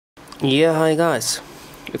Yeah, hi guys,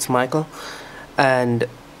 it's Michael, and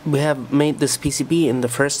we have made this PCB in the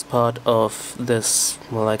first part of this,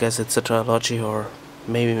 well, I guess it's a trilogy or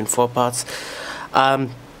maybe even 4 parts.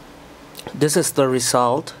 This is the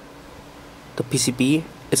result, the PCB.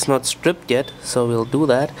 It's not stripped yet, so we'll do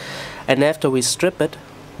that, and after we strip it,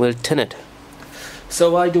 we'll tin it.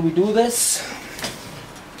 So why do we do this?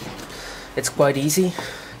 It's quite easy,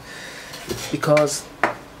 because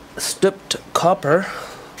stripped copper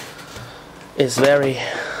is very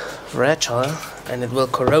fragile and it will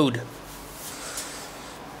corrode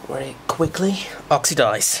very quickly,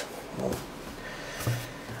 oxidize.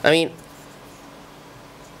 I mean,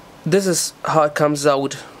 this is how it comes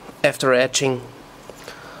out after etching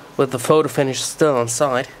with the photo finish still on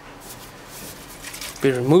side.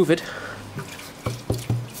 We remove it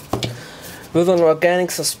with an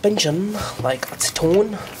organic suspension like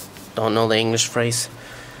acetone. Don't know the English phrase.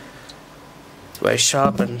 Very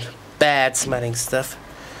sharp and bad smelling stuff.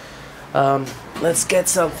 Let's get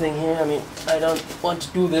something here. I mean, I don't want to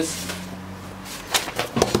do this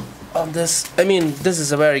on this. I mean, this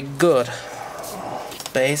is a very good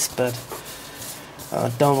base, but I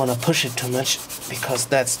don't want to push it too much because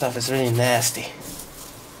that stuff is really nasty.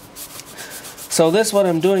 So this, what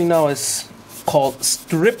I'm doing now, is called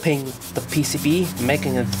stripping the PCB,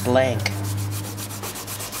 making it blank.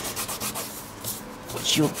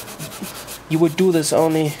 Which you would do this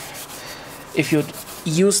only if you'd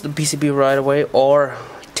use the PCB right away or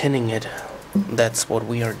tinning it. That's what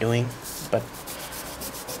we are doing, but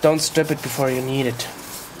don't strip it before you need it.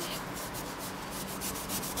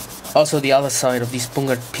 Also, the other side of these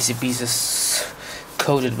bungered PCBs is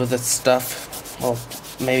coated with this stuff. Well,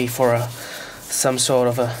 maybe for some sort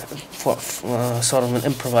of an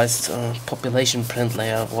improvised population print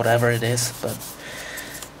layer, whatever it is, but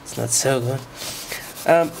it's not so good.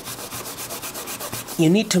 You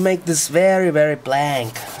need to make this very, very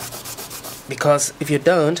blank, because if you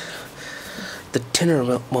don't, the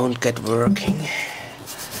tinner won't get working.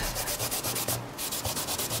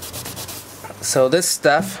 So this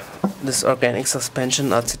stuff, this organic suspension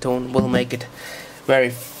acetone, will make it very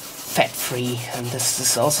fat-free, and this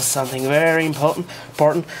is also something very important.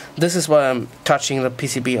 This is why I'm touching the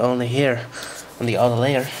PCB only here on the outer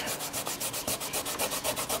layer.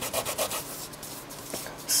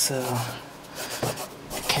 So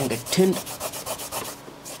can get tinned.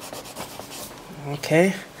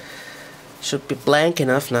 Okay, should be blank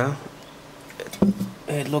enough now.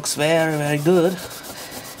 It looks very, very good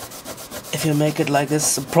if you make it like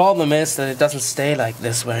this. The problem is that it doesn't stay like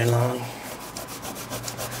this very long,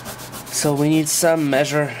 so we need some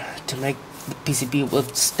measure to make the PCB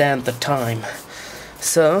withstand the time.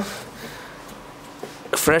 So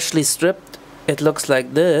freshly stripped, it looks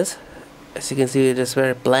like this. As you can see, it is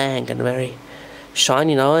very blank and very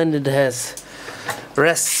shiny now, and it has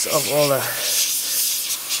rests of all the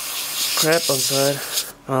crap on side.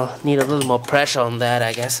 I'll need a little more pressure on that,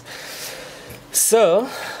 I guess. So,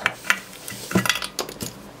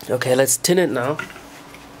 okay, let's tin it now.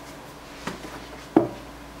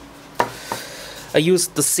 I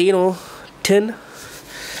used the Seno tin.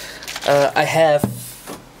 I have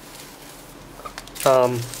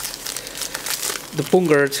the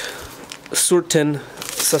bungered Surtin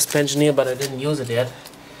suspension here, but I didn't use it yet.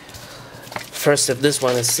 First, if this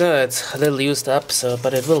one is it's a little used up, so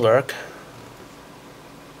but it will work.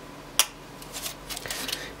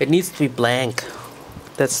 It needs to be blank.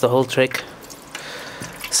 That's the whole trick.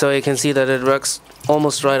 So you can see that it works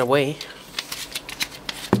almost right away.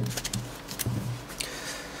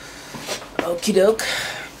 Okie doke.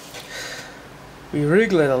 We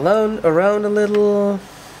wriggle it around a little.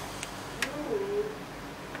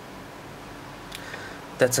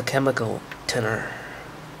 That's a chemical tinner.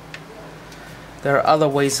 There are other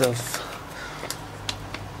ways of,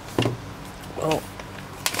 well,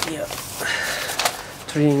 yeah,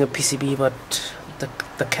 treating a PCB, but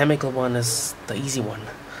the chemical one is the easy one.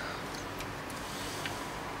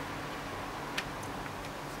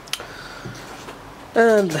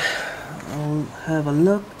 And I'll have a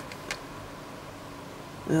look.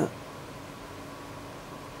 Yeah.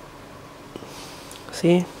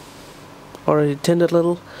 See? Already tinned a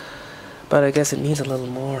little, but I guess it needs a little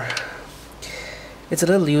more. It's a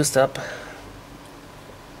little used up,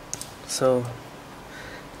 so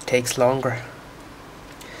it takes longer.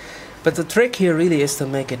 But the trick here really is to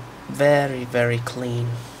make it very, very clean,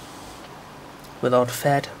 without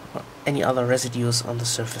fat or any other residues on the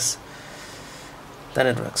surface. Then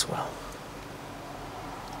it works well.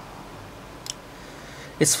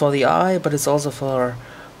 It's for the eye, but it's also for,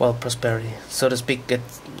 well, prosperity, so to speak.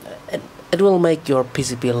 It will make your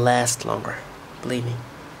PCB last longer, believe me.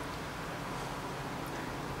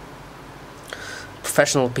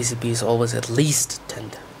 professional PCB is always at least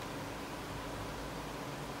tinned.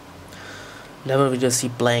 Never will you see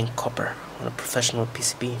blank copper on a professional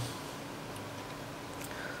PCB.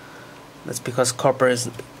 That's because copper is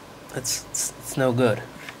it's no good.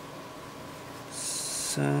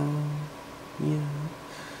 So yeah.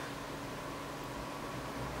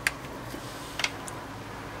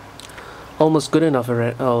 Almost good enough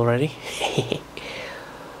already.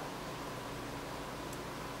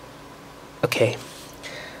 Okay,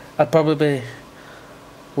 I'll probably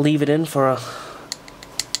leave it in for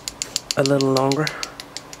a little longer.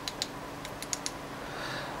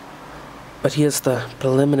 But here's the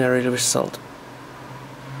preliminary result.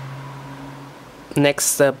 Next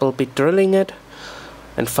step will be drilling it,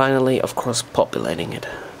 and finally, of course, populating it.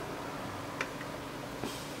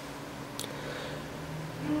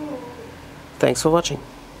 Thanks for watching.